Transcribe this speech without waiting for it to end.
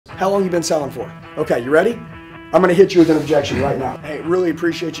How long you been selling for? Okay, you ready? I'm gonna hit you with an objection right now. Hey, really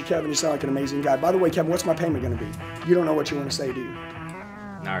appreciate you, Kevin. You sound like an amazing guy. By the way, Kevin, what's my payment gonna be? You don't know what you wanna say, do you?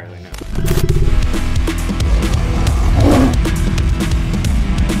 Not really, no.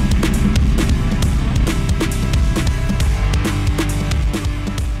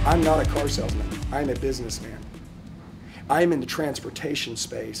 I'm not a car salesman. I'm a businessman. I am in the transportation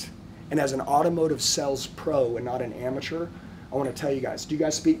space. And as an automotive sales pro and not an amateur, I want to tell you guys, do you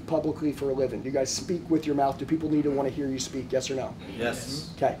guys speak publicly for a living? Do you guys speak with your mouth? Do people need to want to hear you speak, yes or no? Yes.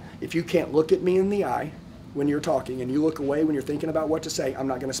 Okay, if you can't look at me in the eye when you're talking and you look away when you're thinking about what to say, I'm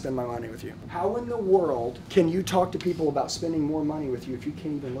not going to spend my money with you. How in the world can you talk to people about spending more money with you if you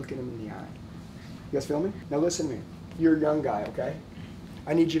can't even look at them in the eye? You guys feel me? Now listen to me. You're a young guy, okay?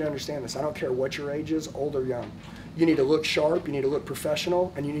 I need you to understand this. I don't care what your age is, old or young. You need to look sharp, you need to look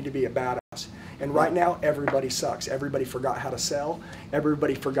professional, and you need to be a badass. And right now, everybody sucks. Everybody forgot how to sell.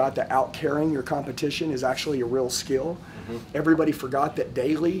 Everybody forgot that out-carrying your competition is actually a real skill. Everybody forgot that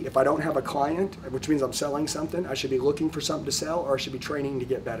daily, if I don't have a client, which means I'm selling something, I should be looking for something to sell or I should be training to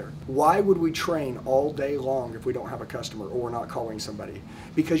get better. Why would we train all day long if we don't have a customer or we're not calling somebody?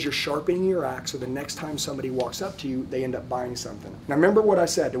 Because you're sharpening your axe so the next time somebody walks up to you, they end up buying something. Now remember what I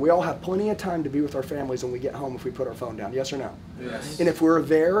said, we all have plenty of time to be with our families when we get home if we put our phone down, yes or no? Yes. And if we're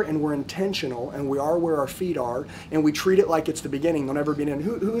there and we're intentional and we are where our feet are and we treat it like it's the beginning, they'll never be in.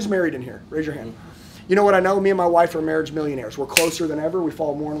 Who's married in here? Raise your hand. You know what I know? Me and my wife are marriage millionaires. We're closer than ever. We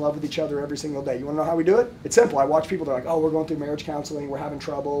fall more in love with each other every single day. You want to know how we do it? It's simple. I watch people, they're like, oh, we're going through marriage counseling, we're having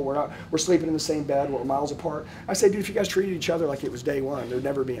trouble, we're sleeping in the same bed, we're miles apart. I say, dude, if you guys treated each other like it was day one, there'd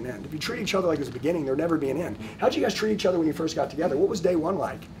never be an end. If you treat each other like it was the beginning, there'd never be an end. How'd you guys treat each other when you first got together? What was day one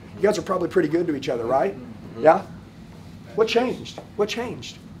like? You guys are probably pretty good to each other, right? Yeah? What changed? What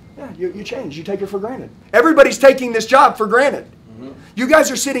changed? Yeah, you changed. You take it for granted. Everybody's taking this job for granted. You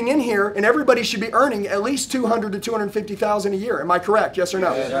guys are sitting in here, and everybody should be earning at least $200,000 to $250,000 a year. Am I correct? Yes or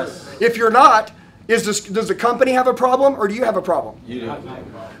no? Yes. If you're not, does the company have a problem, or do you have a problem? You do.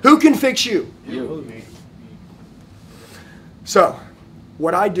 Who can fix you? You. So,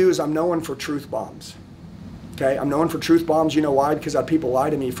 what I do is I'm known for truth bombs. Okay, I'm known for truth bombs. You know why? Because I had people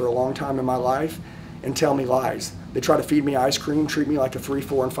lie to me for a long time in my life and tell me lies. They try to feed me ice cream, treat me like a 3,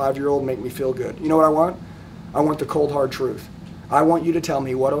 4, and 5-year-old, make me feel good. You know what I want? I want the cold hard truth. I want you to tell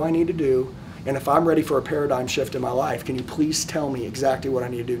me what do I need to do, and if I'm ready for a paradigm shift in my life, can you please tell me exactly what I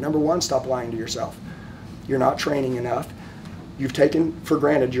need to do? Number one, stop lying to yourself. You're not training enough. You've taken for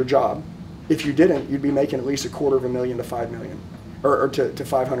granted your job. If you didn't, you'd be making at least $250,000 to $5 million, or to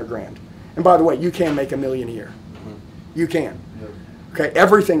 500 grand. And by the way, you can make $1 million a year. You can. Okay,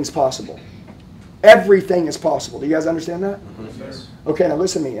 everything's possible. Everything is possible. Do you guys understand that? Yes. Okay, now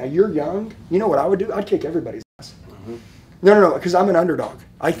listen to me. Now you're young. You know what I would do? I'd kick everybody's ass. No, because I'm an underdog.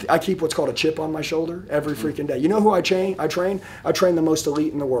 I keep what's called a chip on my shoulder every freaking day. You know who I train? I train the most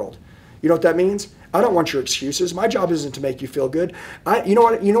elite in the world. You know what that means? I don't want your excuses. My job isn't to make you feel good. You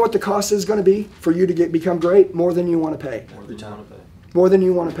know what the cost is going to be for you to become great? More than you want to pay. Every time. More than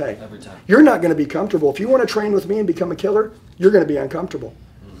you want to pay. Every time. You're not going to be comfortable. If you want to train with me and become a killer, you're going to be uncomfortable.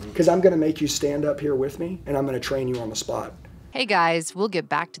 Because I'm going to make you stand up here with me, and I'm going to train you on the spot. Hey guys, we'll get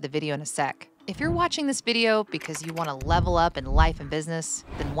back to the video in a sec. If you're watching this video because you want to level up in life and business,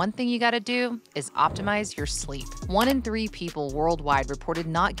 then one thing you got to do is optimize your sleep. 1 in 3 people worldwide reported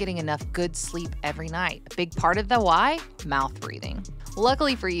not getting enough good sleep every night. A big part of the why? Mouth breathing.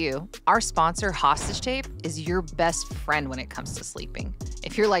 Luckily for you, our sponsor, Hostage Tape, is your best friend when it comes to sleeping.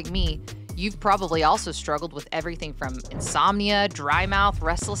 If you're like me, you've probably also struggled with everything from insomnia, dry mouth,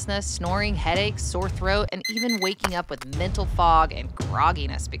 restlessness, snoring, headaches, sore throat, and even waking up with mental fog and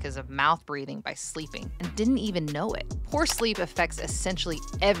grogginess because of mouth breathing by sleeping, and didn't even know it. Poor sleep affects essentially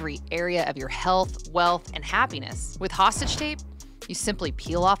every area of your health, wealth, and happiness. With Hostage Tape, you simply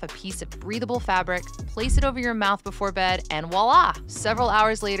peel off a piece of breathable fabric, place it over your mouth before bed, and voila! Several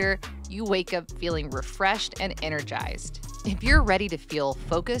hours later, you wake up feeling refreshed and energized. If you're ready to feel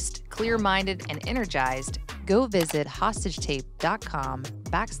focused, clear-minded, and energized, go visit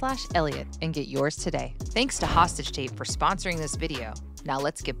hostagetape.com/Elliott and get yours today. Thanks to Hostage Tape for sponsoring this video. Now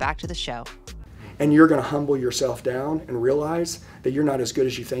let's get back to the show. And you're going to humble yourself down and realize that you're not as good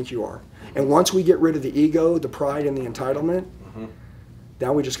as you think you are. And once we get rid of the ego, the pride, and the entitlement,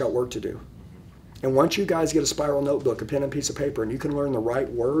 now we just got work to do. And once you guys get a spiral notebook, a pen and piece of paper, and you can learn the right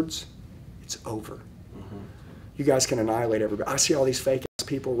words, it's over. You guys can annihilate everybody. I see all these fake ass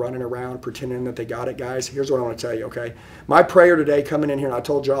people running around pretending that they got it, guys. Here's what I want to tell you, okay? My prayer today coming in here, and I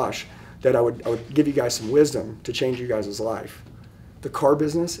told Josh that I would give you guys some wisdom to change you guys' life. The car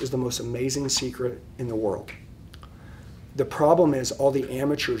business is the most amazing secret in the world. The problem is all the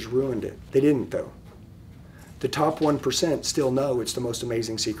amateurs ruined it. They didn't, though. The top 1% still know it's the most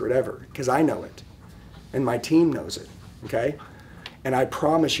amazing secret ever, because I know it, and my team knows it, okay? And I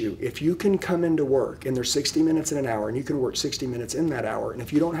promise you, if you can come into work, and there's 60 minutes in an hour, and you can work 60 minutes in that hour, and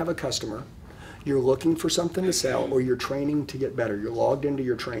if you don't have a customer, you're looking for something to sell, or you're training to get better, you're logged into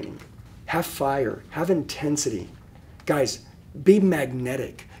your training. Have fire, have intensity. Guys, be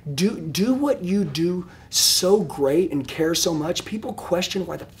magnetic. Do what you do so great and care so much. People question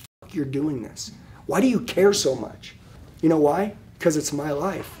why the fuck you're doing this. Why do you care so much? You know why? Because it's my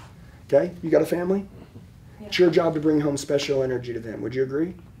life. Okay? You got a family? Yeah. It's your job to bring home special energy to them. Would you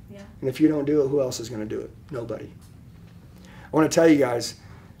agree? Yeah. And if you don't do it, who else is going to do it? Nobody. I want to tell you guys,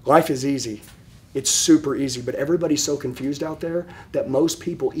 life is easy. It's super easy, but everybody's so confused out there that most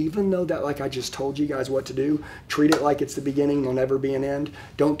people, even though that, like I just told you guys what to do, treat it like it's the beginning, there'll never be an end.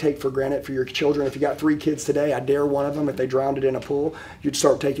 Don't take for granted for your children. If you got 3 kids today, I dare one of them, if they drowned it in a pool, you'd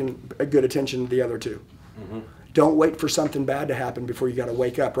start taking a good attention to the other 2. Mm-hmm. Don't wait for something bad to happen before you got to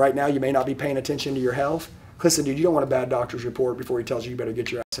wake up. Right now, you may not be paying attention to your health. Listen, dude, you don't want a bad doctor's report before he tells you better get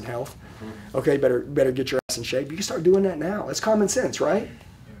your ass in health. Mm-hmm. Okay, better get your ass in shape. You can start doing that now. It's common sense, right?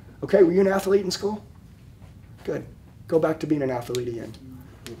 Okay, were you an athlete in school? Good. Go back to being an athlete again.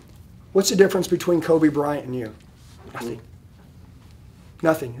 What's the difference between Kobe Bryant and you? Nothing.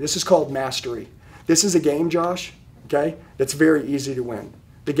 Nothing. This is called mastery. This is a game, Josh, okay, that's very easy to win.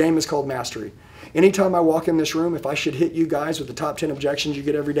 The game is called mastery. Anytime I walk in this room, if I should hit you guys with the top 10 objections you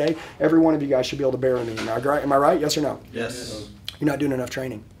get every day, every one of you guys should be able to bury me. Am I right? Yes or no? Yes. You're not doing enough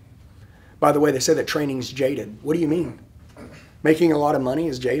training. By the way, they say that training's jaded. What do you mean? Making a lot of money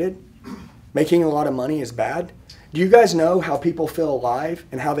is jaded? Making a lot of money is bad? Do you guys know how people feel alive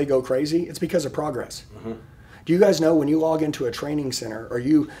and how they go crazy? It's because of progress. Mm-hmm. Do you guys know when you log into a training center or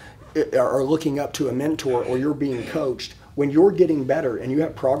you are looking up to a mentor or you're being coached, when you're getting better and you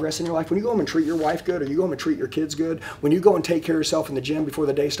have progress in your life, when you go home and treat your wife good or you go home and treat your kids good, when you go and take care of yourself in the gym before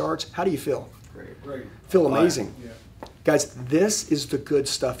the day starts, how do you feel? Great. Feel amazing. Yeah. Guys, this is the good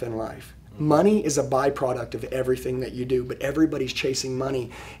stuff in life. Money is a byproduct of everything that you do, but everybody's chasing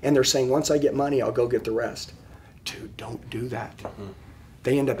money, and they're saying, once I get money, I'll go get the rest. Dude, don't do that. Mm-hmm.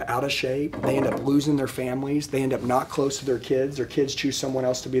 They end up out of shape. They end up losing their families. They end up not close to their kids. Their kids choose someone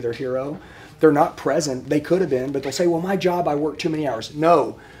else to be their hero. They're not present. They could have been, but they'll say, well, my job, I work too many hours.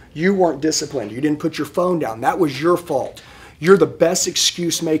 No, you weren't disciplined. You didn't put your phone down. That was your fault. You're the best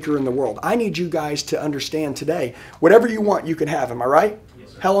excuse maker in the world. I need you guys to understand today, whatever you want, you can have. Am I right?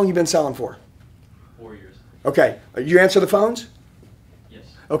 Yes, sir. How long you been selling for? 4 years. Okay. You answer the phones? Yes.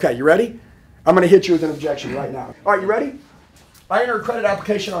 Okay, you ready? I'm going to hit you with an objection right now. All right, you ready? I enter a credit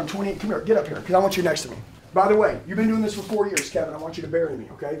application on 28. Come here, get up here, because I want you next to me. By the way, you've been doing this for 4 years, Kevin. I want you to bury me,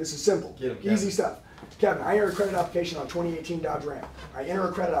 okay? This is simple. Easy stuff. Kevin, I enter a credit application on 2018 Dodge Ram. I enter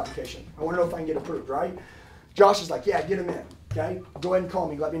a credit application. I want to know if I can get approved, right? Josh is like, yeah, get him in, okay? Go ahead and call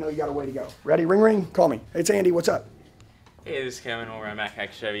me. Let me know you got a way to go. Ready? Ring, ring. Call me. Hey, it's Andy. What's up? Hey, this is Kevin over at Mac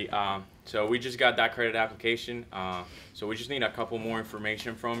Hack Chevy. So we just got that credit application. So we just need a couple more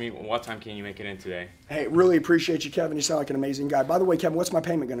information from you. What time can you make it in today? Hey, really appreciate you, Kevin. You sound like an amazing guy. By the way, Kevin, what's my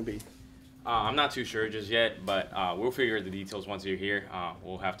payment going to be? I'm not too sure just yet, but we'll figure the details once you're here.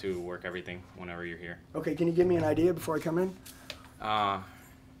 We'll have to work everything whenever you're here. Okay, can you give me an idea before I come in?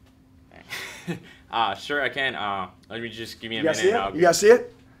 Sure I can. Let me just give me a You minute. guys see it? You guys see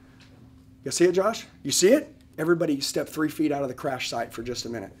it? You see it, Josh? You see it? Everybody step 3 feet out of the crash site for just a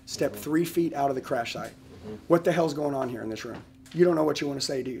minute. Step 3 feet out of the crash site. What the hell's going on here in this room? You don't know what you want to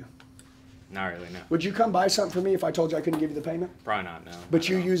say, do you? Not really, no. Would you come buy something for me if I told you I couldn't give you the payment? Probably not, no. But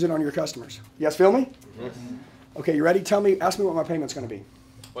you use it on your customers. You guys feel me? Okay, you ready? Ask me what my payment's going to be.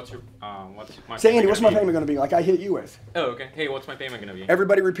 What's my Say, Andy, payment what's my gonna be? payment going to be? Like I hit you with. Oh, okay. Hey, what's my payment going to be?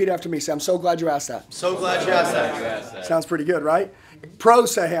 Everybody repeat after me. Say, I'm so glad you asked that. So glad you asked that. Sounds pretty good, right?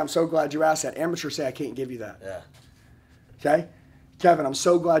 Pros say, hey, I'm so glad you asked that. Amateurs say, I can't give you that. Yeah. Okay? Kevin, I'm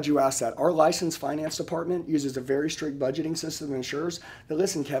so glad you asked that. Our licensed finance department uses a very strict budgeting system that ensures that,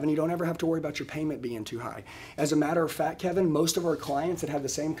 listen, Kevin, you don't ever have to worry about your payment being too high. As a matter of fact, Kevin, most of our clients that had the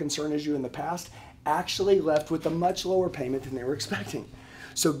same concern as you in the past actually left with a much lower payment than they were expecting.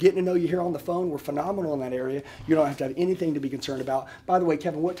 So getting to know you here on the phone, we're phenomenal in that area. You don't have to have anything to be concerned about. By the way,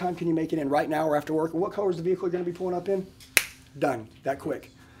 Kevin, what time can you make it in? Right now or after work? And what color is the vehicle you're going to be pulling up in? Done. That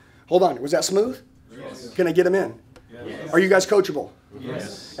quick. Hold on. Was that smooth? Yes. Can I get them in? Yes. Are you guys coachable?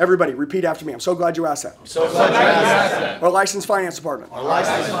 Yes. Everybody, repeat after me. I'm so glad you asked that. So glad you asked that. Our licensed finance department Our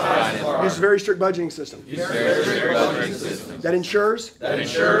licensed finance department uses a very strict budgeting system very strict budgeting system that ensures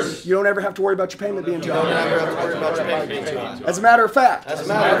you don't ever have to worry about your payment being too high. never have to worry about your payment being too high. As a matter of fact,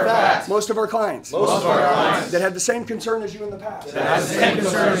 Most of our clients that had the same concern as you in the past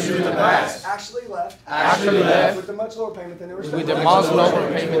actually left with a much lower payment than they were expecting.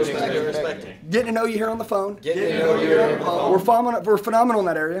 Getting to know you here on the phone. We're phenomenal in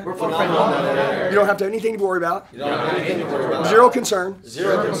that area. You don't have to have anything to worry about. Zero concern.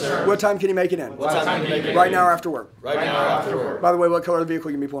 What time can you make it in? Right now or after work? By the way, what color of the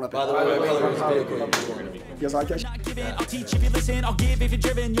vehicle you can be pulling up in? You guys like that?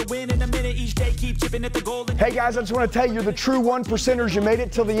 Hey guys, I just want to tell you, you're the true 1%ers. You made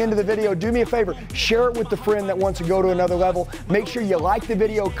it till the end of the video. Do me a favor, share it with a friend that wants to go to another level. Make sure you like the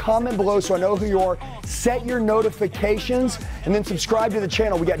video, comment below so I know who you are, set your notifications, and then subscribe to the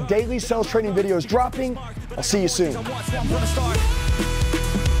channel. We got daily sales training videos dropping. I'll see you soon.